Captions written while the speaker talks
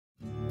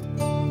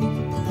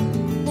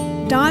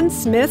Don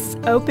Smith's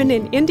opened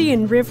in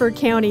Indian River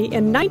County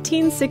in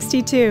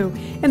 1962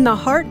 in the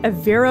heart of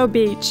Vero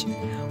Beach.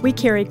 We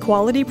carry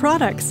quality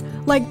products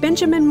like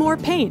Benjamin Moore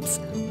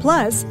paints.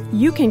 Plus,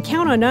 you can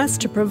count on us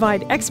to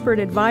provide expert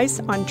advice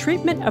on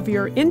treatment of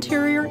your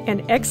interior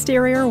and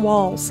exterior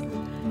walls.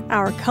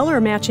 Our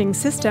color matching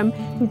system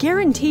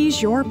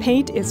guarantees your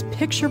paint is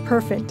picture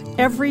perfect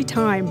every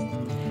time.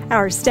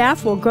 Our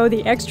staff will go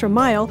the extra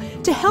mile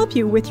to help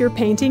you with your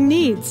painting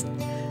needs.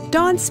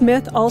 Don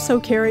Smith also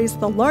carries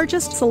the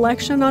largest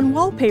selection on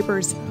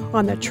wallpapers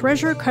on the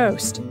Treasure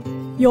Coast.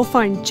 You'll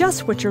find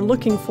just what you're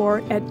looking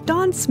for at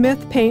Don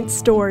Smith Paint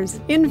Stores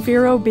in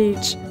Vero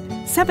Beach,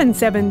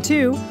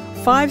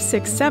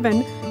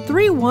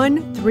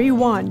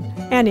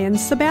 772-567-3131, and in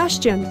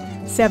Sebastian,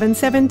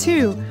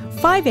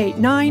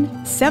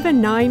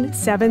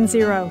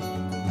 772-589-7970.